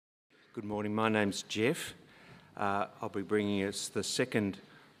Good morning, my name's Jeff. I'll be bringing us the second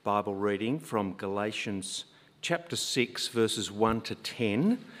Bible reading from Galatians chapter 6 verses 1 to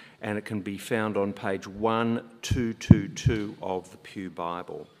 10, and it can be found on page 1222 of the Pew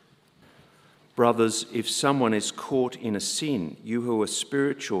Bible. Brothers, if someone is caught in a sin, you who are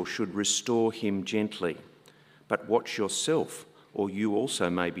spiritual should restore him gently. But watch yourself, or you also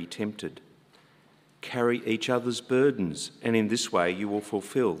may be tempted. Carry each other's burdens, and in this way you will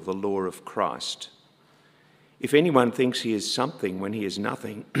fulfill the law of Christ. If anyone thinks he is something when he is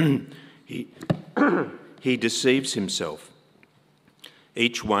nothing, he deceives himself.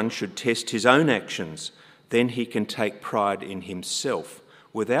 Each one should test his own actions, then he can take pride in himself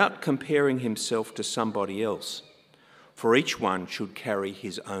without comparing himself to somebody else, for each one should carry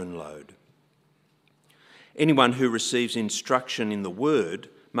his own load. Anyone who receives instruction in the word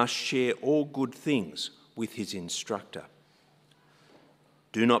must share all good things with his instructor.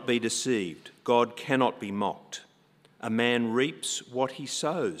 Do not be deceived. God cannot be mocked. A man reaps what he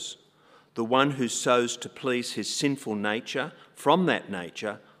sows. The one who sows to please his sinful nature, from that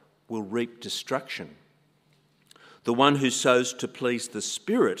nature, will reap destruction. The one who sows to please the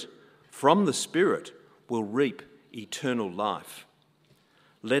Spirit, from the Spirit, will reap eternal life.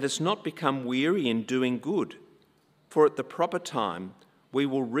 Let us not become weary in doing good, for at the proper time we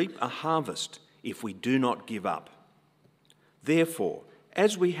will reap a harvest if we do not give up. Therefore,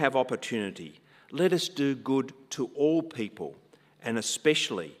 as we have opportunity, let us do good to all people, and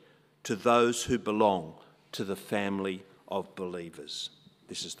especially to those who belong to the family of believers.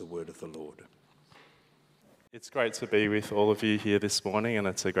 This is the word of the Lord. It's great to be with all of you here this morning, and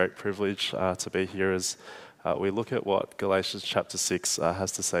it's a great privilege to be here as we look at what Galatians chapter 6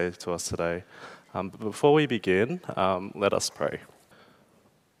 has to say to us today. But before we begin, let us pray.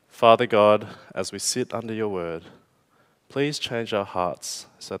 Father God, as we sit under your word, please change our hearts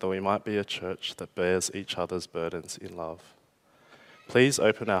so that we might be a church that bears each other's burdens in love. Please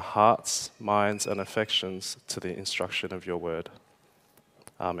open our hearts, minds, and affections to the instruction of your word.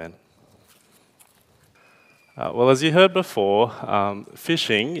 Amen. Well, as you heard before,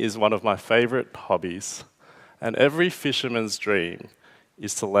 fishing is one of my favourite hobbies, and every fisherman's dream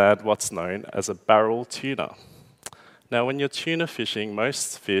is to land what's known as a barrel tuna. Now, when you're tuna fishing,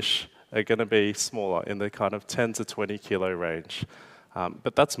 most fish are going to be smaller, in the kind of 10 to 20 kilo range,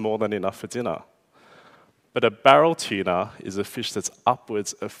 but that's more than enough for dinner. But a barrel tuna is a fish that's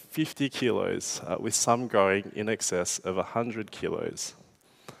upwards of 50 kilos, with some growing in excess of 100 kilos.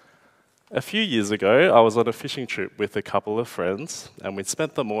 A few years ago, I was on a fishing trip with a couple of friends, and we'd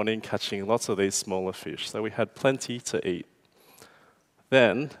spent the morning catching lots of these smaller fish, so we had plenty to eat.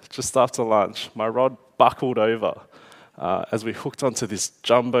 Then, just after lunch, my rod buckled over as we hooked onto this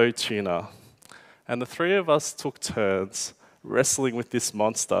jumbo tuna, and the three of us took turns wrestling with this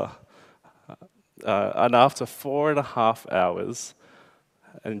monster. And after 4.5 hours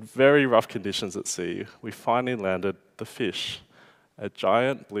and very rough conditions at sea, we finally landed the fish, a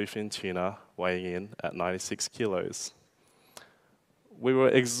giant bluefin tuna weighing in at 96 kilos. We were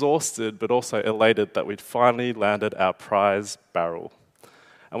exhausted but also elated that we'd finally landed our prize barrel.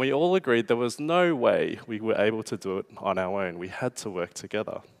 And we all agreed there was no way we were able to do it on our own. We had to work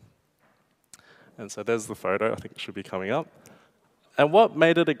together. And so there's the photo, I think it should be coming up. And what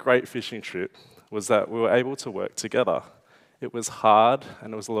made it a great fishing trip was that we were able to work together. It was hard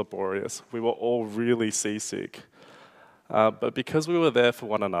and it was laborious. We were all really seasick. But because we were there for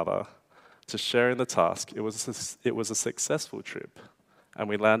one another, to share in the task, it was a successful trip. And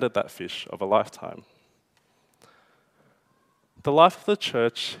we landed that fish of a lifetime. The life of the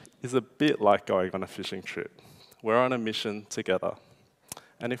church is a bit like going on a fishing trip. We're on a mission together.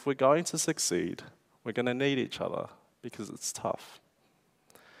 And if we're going to succeed, we're going to need each other because it's tough.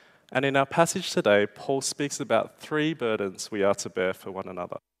 And in our passage today, Paul speaks about 3 burdens we are to bear for one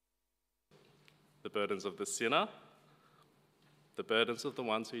another. The burdens of the sinner, the burdens of the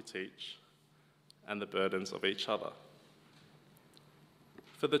ones who teach, and the burdens of each other.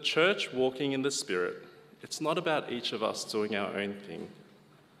 For the church walking in the Spirit, it's not about each of us doing our own thing,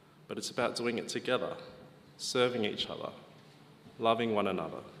 but it's about doing it together, serving each other, loving one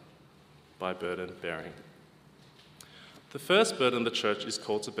another by burden bearing. The first burden the church is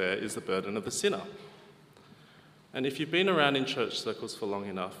called to bear is the burden of the sinner. And if you've been around in church circles for long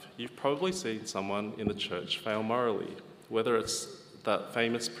enough, you've probably seen someone in the church fail morally, whether it's that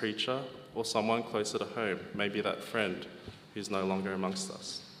famous preacher or someone closer to home, maybe that friend who's no longer amongst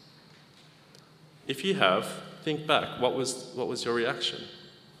us. If you have, think back. What was your reaction?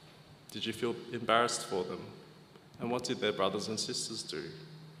 Did you feel embarrassed for them? And what did their brothers and sisters do?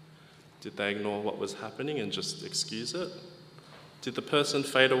 Did they ignore what was happening and just excuse it? Did the person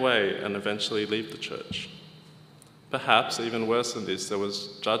fade away and eventually leave the church? Perhaps, even worse than this, there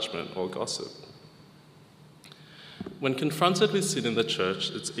was judgment or gossip. When confronted with sin in the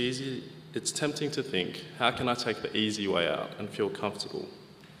church, it's tempting to think, how can I take the easy way out and feel comfortable?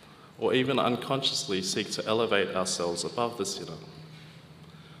 Or even unconsciously seek to elevate ourselves above the sinner.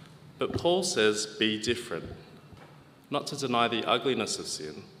 But Paul says, be different, not to deny the ugliness of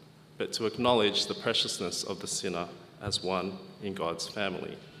sin, but to acknowledge the preciousness of the sinner as one in God's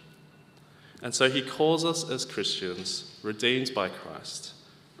family. And so he calls us as Christians, redeemed by Christ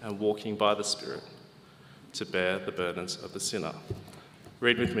and walking by the Spirit, to bear the burdens of the sinner.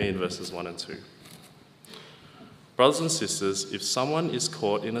 Read with me in verses 1 and 2. Brothers and sisters, if someone is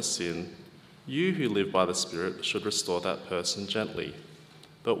caught in a sin, you who live by the Spirit should restore that person gently.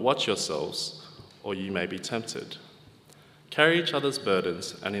 But watch yourselves, or you may be tempted. Carry each other's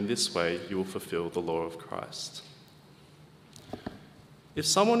burdens, and in this way you will fulfill the law of Christ. If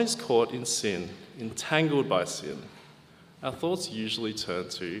someone is caught in sin, entangled by sin, our thoughts usually turn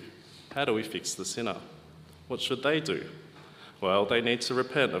to, how do we fix the sinner? What should they do? Well, they need to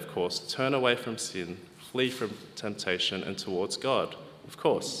repent, of course, turn away from sin, flee from temptation and towards God, of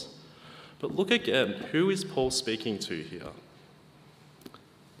course. But look again, who is Paul speaking to here?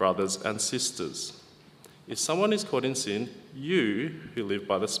 Brothers and sisters. If someone is caught in sin, you who live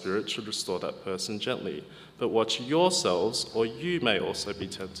by the Spirit should restore that person gently. But watch yourselves, or you may also be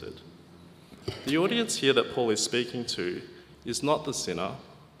tempted. The audience here that Paul is speaking to is not the sinner,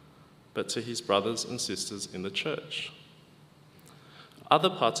 but to his brothers and sisters in the church. Other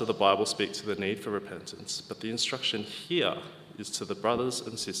parts of the Bible speak to the need for repentance, but the instruction here is to the brothers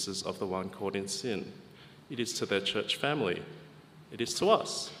and sisters of the one caught in sin. It is to their church family. It is to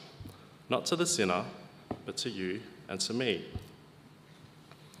us, not to the sinner, but to you and to me.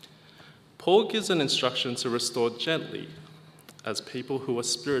 Paul gives an instruction to restore gently as people who are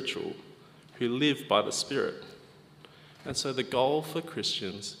spiritual, who live by the Spirit. And so the goal for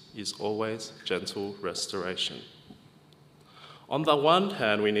Christians is always gentle restoration. On the one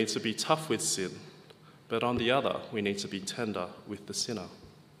hand, we need to be tough with sin, but on the other, we need to be tender with the sinner.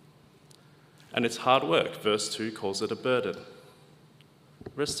 And it's hard work. Verse 2 calls it a burden.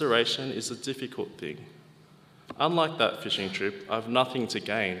 Restoration is a difficult thing. Unlike that fishing trip, I have nothing to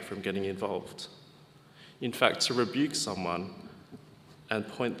gain from getting involved. In fact, to rebuke someone and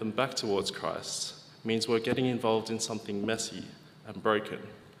point them back towards Christ means we're getting involved in something messy and broken.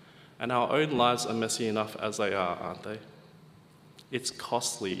 And our own lives are messy enough as they are, aren't they? It's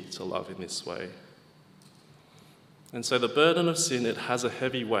costly to love in this way. And so the burden of sin, it has a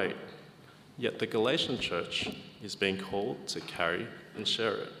heavy weight, yet the Galatian church is being called to carry and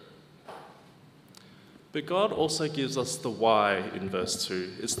share it. But God also gives us the why in verse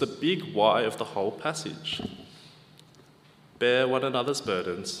 2. It's the big why of the whole passage. Bear one another's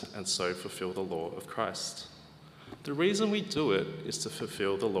burdens and so fulfill the law of Christ. The reason we do it is to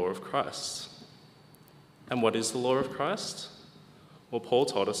fulfill the law of Christ. And what is the law of Christ? Well, Paul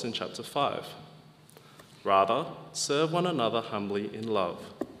told us in chapter 5. Rather, serve one another humbly in love,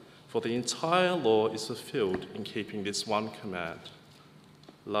 for the entire law is fulfilled in keeping this one command.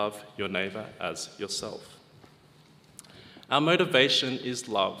 Love your neighbour as yourself. Our motivation is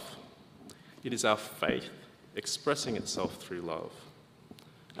love. It is our faith expressing itself through love.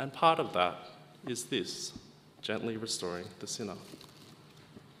 And part of that is this, gently restoring the sinner.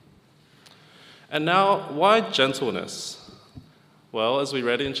 And now, why gentleness? Well, as we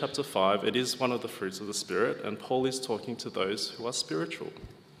read in chapter 5, it is one of the fruits of the Spirit, and Paul is talking to those who are spiritual.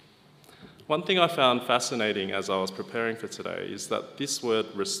 One thing I found fascinating as I was preparing for today is that this word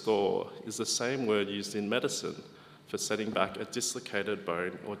restore is the same word used in medicine for setting back a dislocated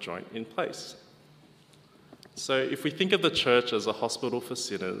bone or joint in place. So if we think of the church as a hospital for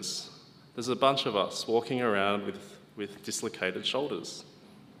sinners, there's a bunch of us walking around with dislocated shoulders.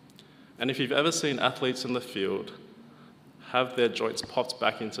 And if you've ever seen athletes in the field have their joints popped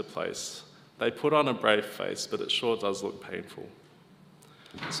back into place, they put on a brave face, but it sure does look painful.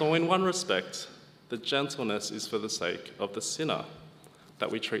 So in one respect, the gentleness is for the sake of the sinner, that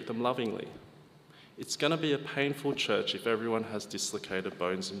we treat them lovingly. It's going to be a painful church if everyone has dislocated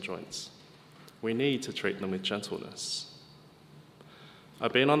bones and joints. We need to treat them with gentleness.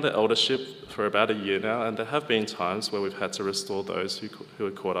 I've been on the eldership for about a year now, and there have been times where we've had to restore those who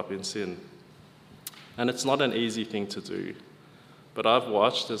are caught up in sin. And it's not an easy thing to do, but I've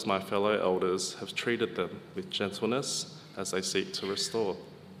watched as my fellow elders have treated them with gentleness as they seek to restore.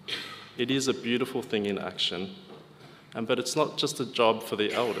 It is a beautiful thing in action, but it's not just a job for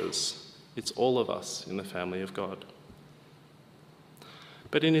the elders, it's all of us in the family of God.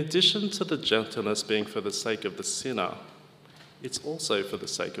 But in addition to the gentleness being for the sake of the sinner, it's also for the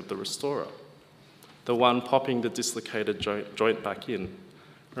sake of the restorer, the one popping the dislocated joint back in.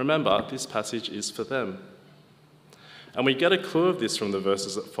 Remember, this passage is for them. And we get a clue of this from the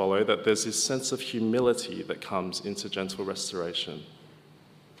verses that follow, that there's this sense of humility that comes into gentle restoration.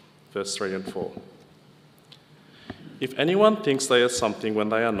 Verse 3 and 4. If anyone thinks they are something when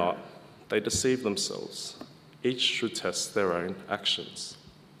they are not, they deceive themselves. Each should test their own actions.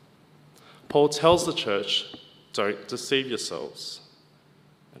 Paul tells the church, don't deceive yourselves.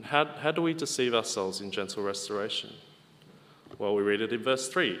 And how do we deceive ourselves in gentle restoration? Well, we read it in verse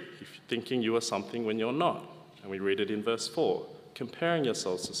 3, if you're thinking you are something when you're not. And we read it in verse 4, comparing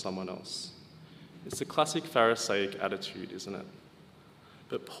yourselves to someone else. It's the classic Pharisaic attitude, isn't it?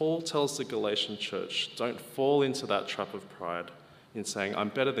 But Paul tells the Galatian church, don't fall into that trap of pride in saying, I'm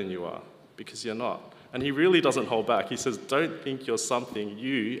better than you are, because you're not. And he really doesn't hold back. He says, don't think you're something,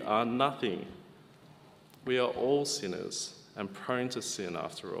 you are nothing. We are all sinners and prone to sin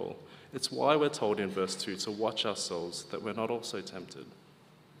after all. It's why we're told in verse 2 to watch ourselves, that we're not also tempted.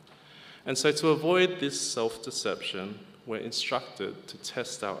 And so to avoid this self-deception, we're instructed to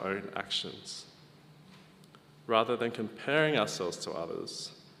test our own actions. Rather than comparing ourselves to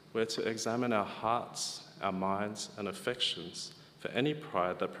others, we're to examine our hearts, our minds, and affections for any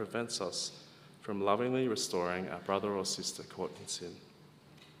pride that prevents us from lovingly restoring our brother or sister caught in sin.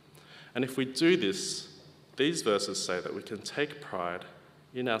 And if we do this, these verses say that we can take pride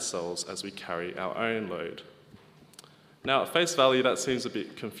in ourselves as we carry our own load. Now, at face value, that seems a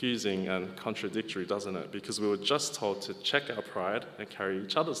bit confusing and contradictory, doesn't it? Because we were just told to check our pride and carry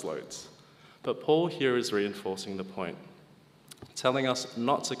each other's loads. But Paul here is reinforcing the point, telling us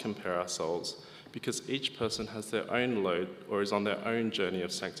not to compare ourselves because each person has their own load or is on their own journey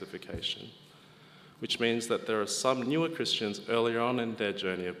of sanctification, which means that there are some newer Christians earlier on in their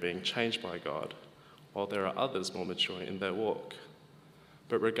journey of being changed by God, while there are others more mature in their walk.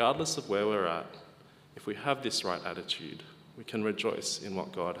 But regardless of where we're at, if we have this right attitude, we can rejoice in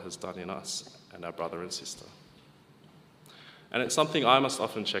what God has done in us and our brother and sister. And it's something I must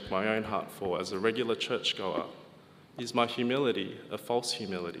often check my own heart for as a regular churchgoer. Is my humility a false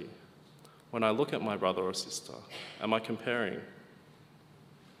humility? When I look at my brother or sister, am I comparing?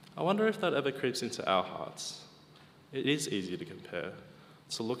 I wonder if that ever creeps into our hearts. It is easy to compare,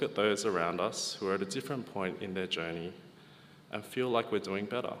 to look at those around us who are at a different point in their journey and feel like we're doing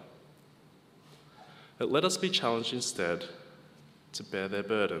better. But let us be challenged instead to bear their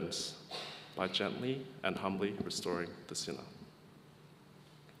burdens by gently and humbly restoring the sinner.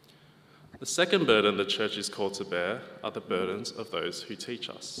 The second burden the church is called to bear are the burdens of those who teach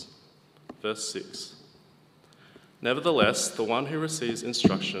us. Verse 6. Nevertheless, the one who receives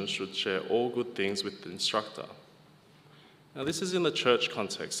instruction should share all good things with the instructor. Now, this is in the church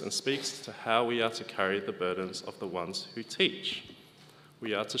context and speaks to how we are to carry the burdens of the ones who teach.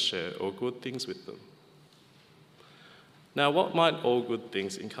 We are to share all good things with them. Now, what might all good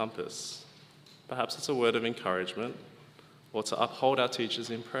things encompass? Perhaps it's a word of encouragement or to uphold our teachers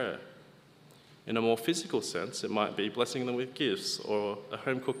in prayer. In a more physical sense, it might be blessing them with gifts or a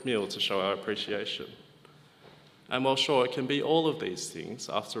home-cooked meal to show our appreciation. And while sure, it can be all of these things.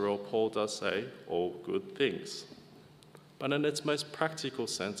 After all, Paul does say all good things. But in its most practical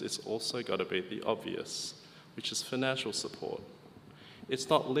sense, it's also got to be the obvious, which is financial support. It's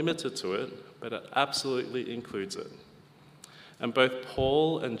not limited to it, but it absolutely includes it. And both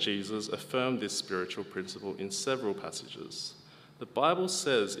Paul and Jesus affirm this spiritual principle in several passages. The Bible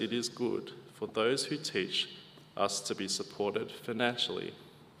says it is good for those who teach us to be supported financially.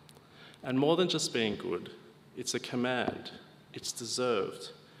 And more than just being good, it's a command. It's deserved.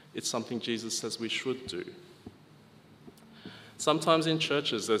 It's something Jesus says we should do. Sometimes in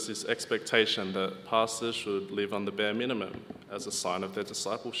churches, there's this expectation that pastors should live on the bare minimum as a sign of their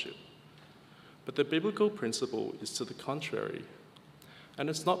discipleship. But the biblical principle is to the contrary. And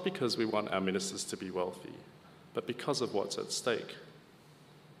it's not because we want our ministers to be wealthy, but because of what's at stake.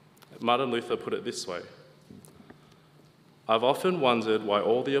 Martin Luther put it this way: I've often wondered why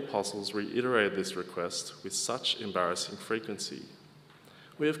all the apostles reiterated this request with such embarrassing frequency.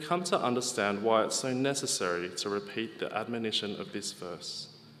 We have come to understand why it's so necessary to repeat the admonition of this verse.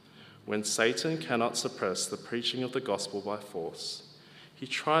 When Satan cannot suppress the preaching of the gospel by force, he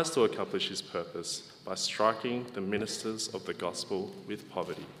tries to accomplish his purpose by striking the ministers of the gospel with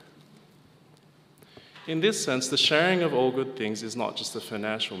poverty. In this sense, the sharing of all good things is not just a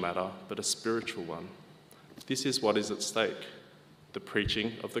financial matter, but a spiritual one. This is what is at stake, the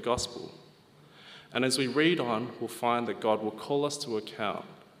preaching of the gospel. And as we read on, we'll find that God will call us to account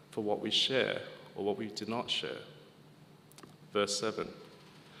for what we share or what we do not share. Verse 7,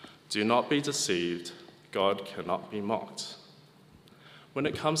 do not be deceived, God cannot be mocked. When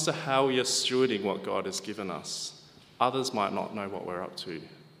it comes to how we are stewarding what God has given us, others might not know what we're up to,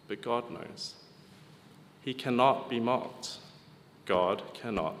 but God knows. He cannot be mocked. God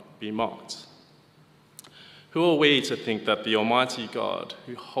cannot be mocked. Who are we to think that the Almighty God,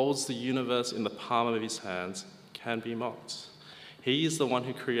 who holds the universe in the palm of his hands, can be mocked? He is the one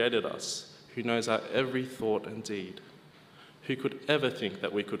who created us, who knows our every thought and deed. Who could ever think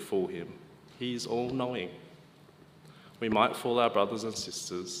that we could fool him? He is all-knowing. We might fool our brothers and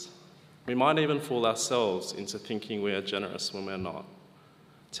sisters. We might even fool ourselves into thinking we are generous when we're not.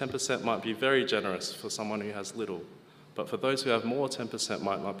 10% might be very generous for someone who has little, but for those who have more, 10%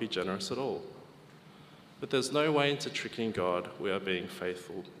 might not be generous at all. But there's no way into tricking God we are being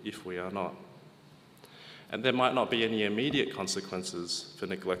faithful if we are not. And there might not be any immediate consequences for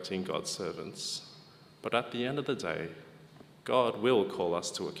neglecting God's servants, but at the end of the day, God will call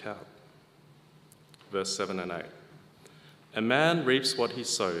us to account. Verse 7 and 8. A man reaps what he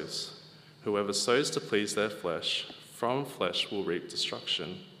sows. Whoever sows to please their flesh, from flesh will reap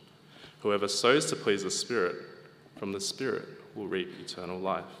destruction. Whoever sows to please the Spirit, from the Spirit will reap eternal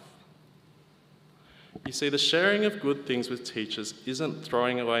life. You see, the sharing of good things with teachers isn't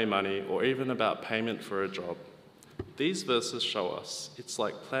throwing away money or even about payment for a job. These verses show us it's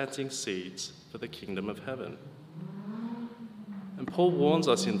like planting seeds for the kingdom of heaven. And Paul warns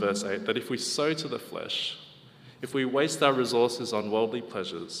us in verse 8 that if we sow to the flesh, if we waste our resources on worldly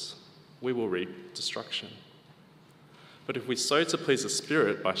pleasures, we will reap destruction. But if we sow to please the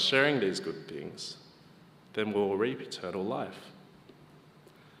Spirit by sharing these good things, then we will reap eternal life.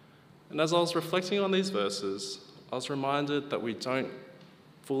 And as I was reflecting on these verses, I was reminded that we don't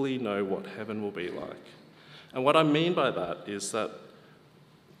fully know what heaven will be like. And what I mean by that is that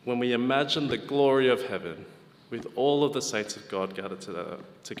when we imagine the glory of heaven with all of the saints of God gathered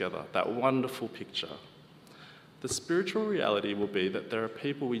together, that wonderful picture, the spiritual reality will be that there are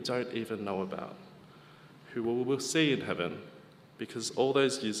people we don't even know about who we will see in heaven because all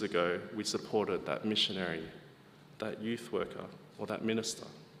those years ago we supported that missionary, that youth worker, or that minister.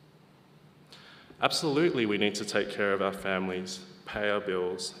 Absolutely, we need to take care of our families, pay our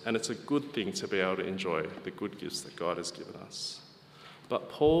bills, and it's a good thing to be able to enjoy the good gifts that God has given us. But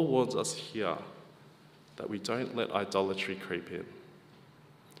Paul warns us here that we don't let idolatry creep in.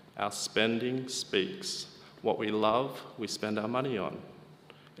 Our spending speaks. What we love, we spend our money on.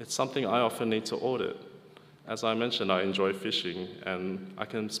 It's something I often need to audit. As I mentioned, I enjoy fishing, and I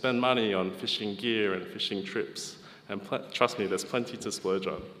can spend money on fishing gear and fishing trips, and trust me, there's plenty to splurge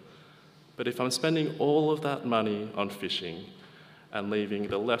on. But if I'm spending all of that money on fishing and leaving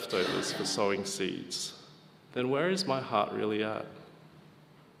the leftovers for sowing seeds, then where is my heart really at?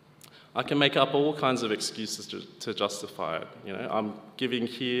 I can make up all kinds of excuses to justify it. You know, I'm giving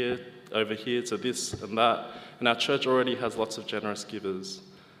here, over here to this and that, and our church already has lots of generous givers.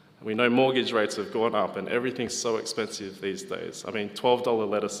 We know mortgage rates have gone up and everything's so expensive these days. I mean, $12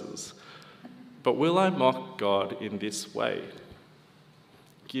 lettuces. But will I mock God in this way?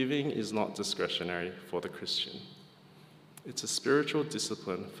 Giving is not discretionary for the Christian. It's a spiritual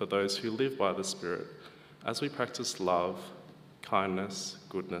discipline for those who live by the Spirit as we practice love, kindness,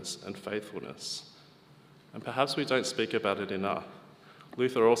 goodness, and faithfulness. And perhaps we don't speak about it enough.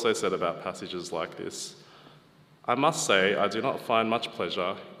 Luther also said about passages like this, I must say I do not find much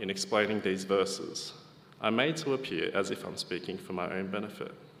pleasure in explaining these verses. I'm made to appear as if I'm speaking for my own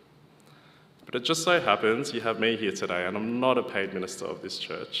benefit. But it just so happens you have me here today, and I'm not a paid minister of this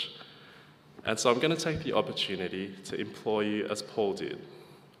church. And so I'm going to take the opportunity to implore you as Paul did.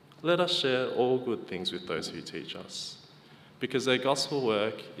 Let us share all good things with those who teach us, because their gospel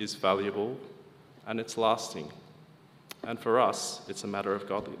work is valuable and it's lasting. And for us, it's a matter of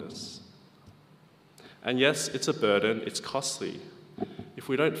godliness. And yes, it's a burden, it's costly. If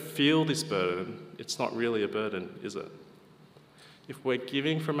we don't feel this burden, it's not really a burden, is it? If we're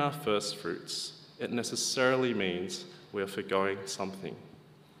giving from our first fruits, it necessarily means we're forgoing something.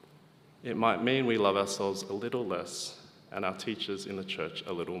 It might mean we love ourselves a little less and our teachers in the church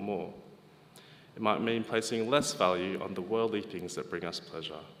a little more. It might mean placing less value on the worldly things that bring us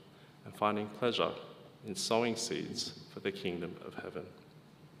pleasure and finding pleasure in sowing seeds for the kingdom of heaven.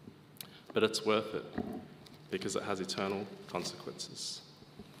 But it's worth it because it has eternal consequences.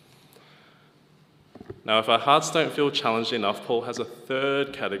 Now, if our hearts don't feel challenged enough, Paul has a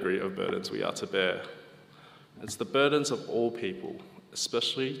third category of burdens we are to bear. It's the burdens of all people,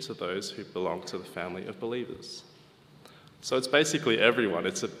 especially to those who belong to the family of believers. So it's basically everyone.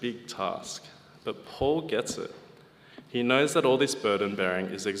 It's a big task. But Paul gets it. He knows that all this burden bearing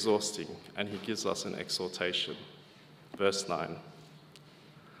is exhausting, and he gives us an exhortation. Verse 9.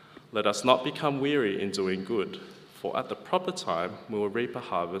 Let us not become weary in doing good, for at the proper time we will reap a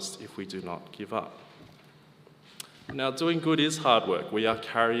harvest if we do not give up. Now, doing good is hard work. We are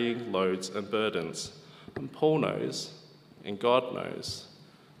carrying loads and burdens. And Paul knows, and God knows,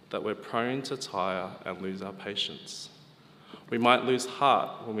 that we're prone to tire and lose our patience. We might lose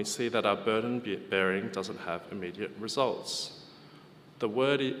heart when we see that our burden bearing doesn't have immediate results. The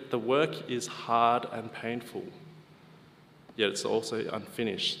work is hard and painful, yet it's also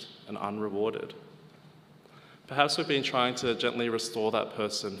unfinished and unrewarded. Perhaps we've been trying to gently restore that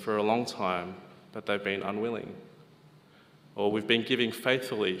person for a long time, but they've been unwilling. Or we've been giving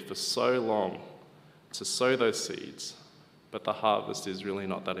faithfully for so long to sow those seeds, but the harvest is really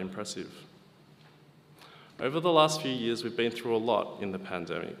not that impressive. Over the last few years, we've been through a lot in the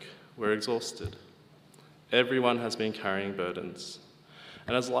pandemic. We're exhausted. Everyone has been carrying burdens.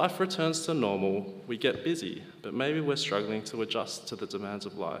 And as life returns to normal, we get busy, but maybe we're struggling to adjust to the demands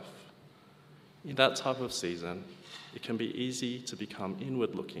of life. In that type of season, it can be easy to become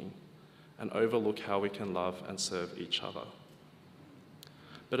inward-looking and overlook how we can love and serve each other.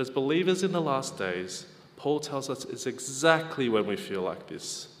 But as believers in the last days, Paul tells us it's exactly when we feel like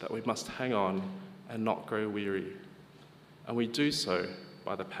this that we must hang on and not grow weary. And we do so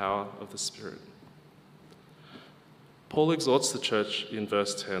by the power of the Spirit. Paul exhorts the church in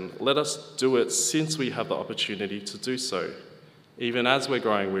verse 10, let us do it since we have the opportunity to do so, even as we're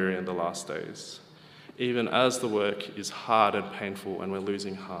growing weary in the last days, even as the work is hard and painful and we're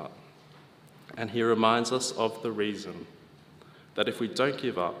losing heart. And he reminds us of the reason that if we don't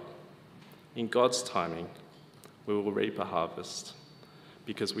give up, in God's timing, we will reap a harvest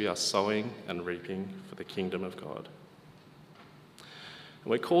because we are sowing and reaping for the kingdom of God.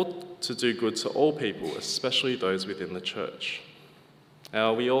 And we're called to do good to all people, especially those within the church.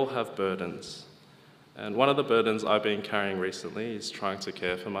 Now, we all have burdens. And one of the burdens I've been carrying recently is trying to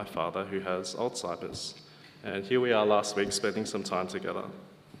care for my father who has Alzheimer's. And here we are last week spending some time together.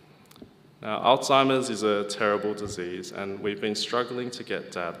 Now, Alzheimer's is a terrible disease, and we've been struggling to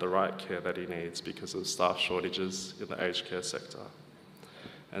get Dad the right care that he needs because of staff shortages in the aged care sector.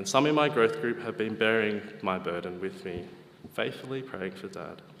 And some in my growth group have been bearing my burden with me, faithfully praying for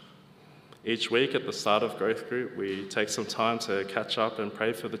Dad. Each week at the start of growth group, we take some time to catch up and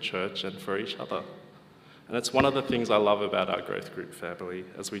pray for the church and for each other. And it's one of the things I love about our growth group family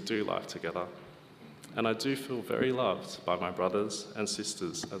as we do life together. And I do feel very loved by my brothers and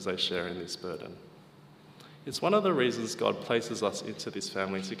sisters as they share in this burden. It's one of the reasons God places us into this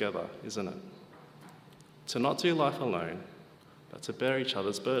family together, isn't it? To not do life alone, but to bear each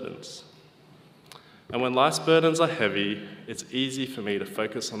other's burdens. And when life's burdens are heavy, it's easy for me to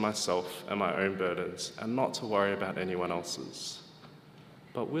focus on myself and my own burdens and not to worry about anyone else's.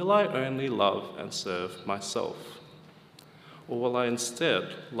 But will I only love and serve myself? Or will I instead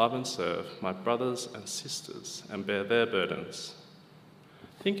love and serve my brothers and sisters and bear their burdens?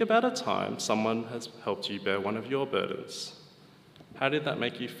 Think about a time someone has helped you bear one of your burdens. How did that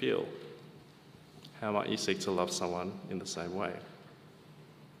make you feel? How might you seek to love someone in the same way?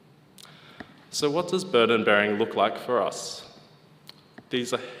 So what does burden bearing look like for us?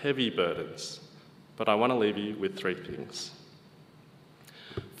 These are heavy burdens, but I want to leave you with three things.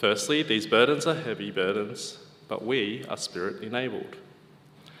 Firstly, these burdens are heavy burdens, but we are Spirit-enabled.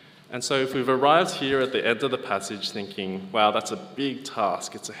 And so if we've arrived here at the end of the passage thinking, wow, that's a big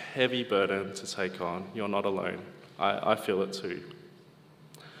task, it's a heavy burden to take on, you're not alone. I feel it too.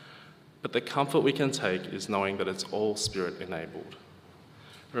 But the comfort we can take is knowing that it's all Spirit-enabled.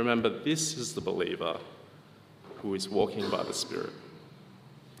 Remember, this is the believer who is walking by the Spirit.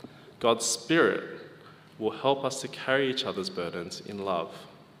 God's Spirit will help us to carry each other's burdens in love.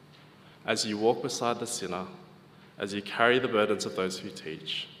 As you walk beside the sinner, as you carry the burdens of those who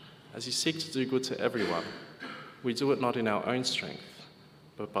teach, as you seek to do good to everyone, we do it not in our own strength,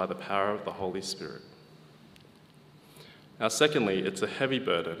 but by the power of the Holy Spirit. Now, secondly, it's a heavy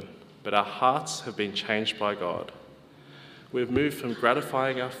burden, but our hearts have been changed by God. We've moved from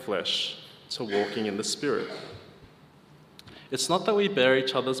gratifying our flesh to walking in the Spirit. It's not that we bear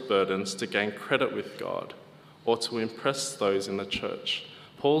each other's burdens to gain credit with God or to impress those in the church.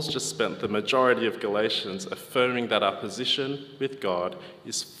 Paul's just spent the majority of Galatians affirming that our position with God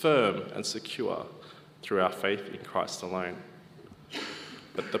is firm and secure through our faith in Christ alone.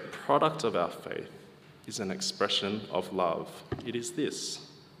 But the product of our faith is an expression of love. It is this,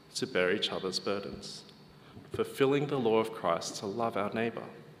 to bear each other's burdens, fulfilling the law of Christ to love our neighbour.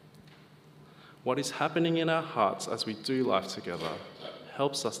 What is happening in our hearts as we do life together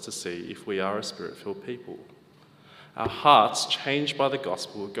helps us to see if we are a Spirit-filled people. Our hearts, changed by the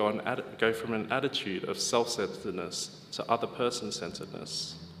gospel, go from an attitude of self-centeredness to other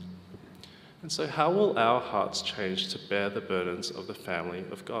person-centeredness. And so, how will our hearts change to bear the burdens of the family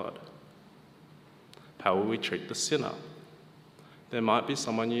of God? How will we treat the sinner? There might be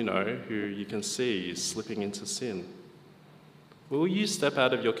someone you know who you can see is slipping into sin. Will you step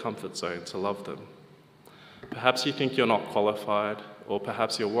out of your comfort zone to love them? Perhaps you think you're not qualified, or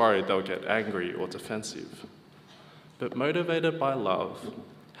perhaps you're worried they'll get angry or defensive. But motivated by love,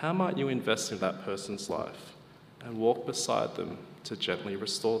 how might you invest in that person's life and walk beside them to gently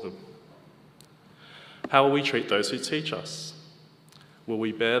restore them? How will we treat those who teach us? Will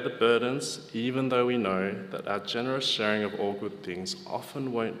we bear the burdens even though we know that our generous sharing of all good things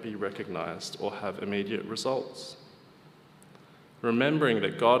often won't be recognized or have immediate results? Remembering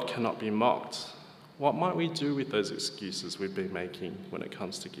that God cannot be mocked, what might we do with those excuses we've been making when it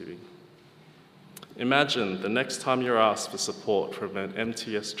comes to giving? Imagine the next time you're asked for support from an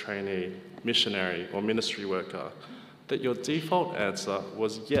MTS trainee, missionary, or ministry worker, that your default answer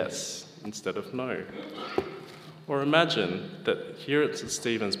was yes instead of no. Or imagine that here at St.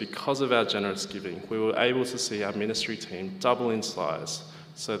 Stephen's, because of our generous giving, we were able to see our ministry team double in size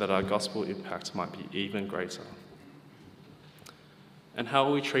so that our gospel impact might be even greater. And how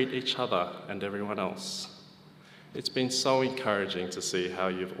will we treat each other and everyone else? It's been so encouraging to see how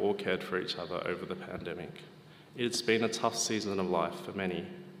you've all cared for each other over the pandemic. It's been a tough season of life for many.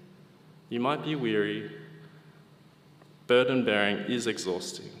 You might be weary. Burden bearing is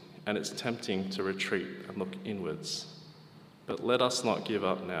exhausting, and it's tempting to retreat and look inwards. But let us not give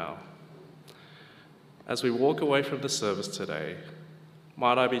up now. As we walk away from the service today,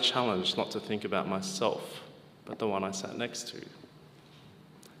 might I be challenged not to think about myself, but the one I sat next to?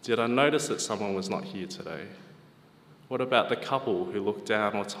 Did I notice that someone was not here today? What about the couple who looked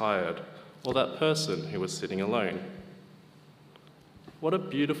down or tired, or that person who was sitting alone? What a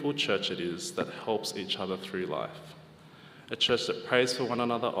beautiful church it is that helps each other through life. A church that prays for one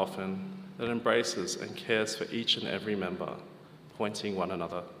another often, that embraces and cares for each and every member, pointing one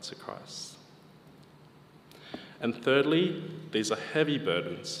another to Christ. And thirdly, these are heavy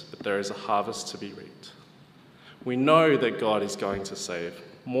burdens, but there is a harvest to be reaped. We know that God is going to save.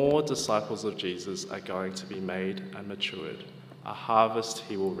 More disciples of Jesus are going to be made and matured, a harvest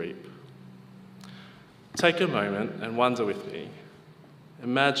he will reap. Take a moment and wonder with me.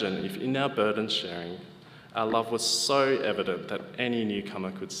 Imagine if in our burden sharing, our love was so evident that any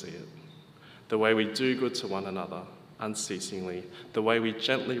newcomer could see it. The way we do good to one another unceasingly, the way we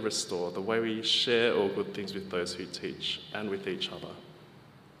gently restore, the way we share all good things with those who teach and with each other.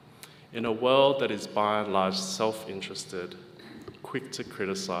 In a world that is by and large self-interested, quick to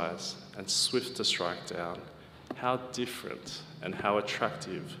criticize and swift to strike down, how different and how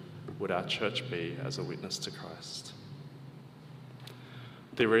attractive would our church be as a witness to Christ?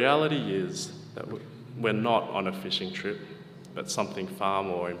 The reality is that we're not on a fishing trip, but something far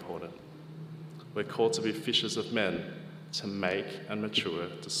more important. We're called to be fishers of men, to make and mature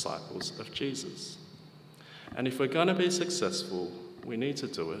disciples of Jesus. And if we're going to be successful, we need to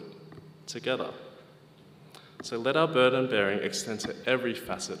do it together. So let our burden bearing extend to every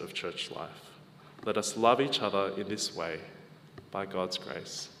facet of church life. Let us love each other in this way, by God's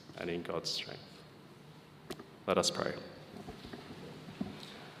grace and in God's strength. Let us pray.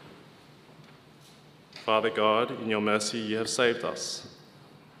 Father God, in your mercy, you have saved us.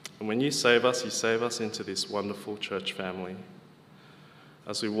 And when you save us into this wonderful church family.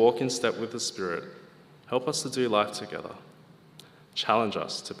 As we walk in step with the Spirit, help us to do life together. Challenge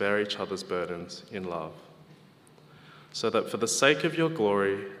us to bear each other's burdens in love, so that for the sake of your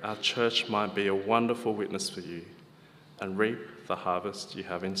glory, our church might be a wonderful witness for you and reap the harvest you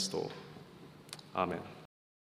have in store. Amen.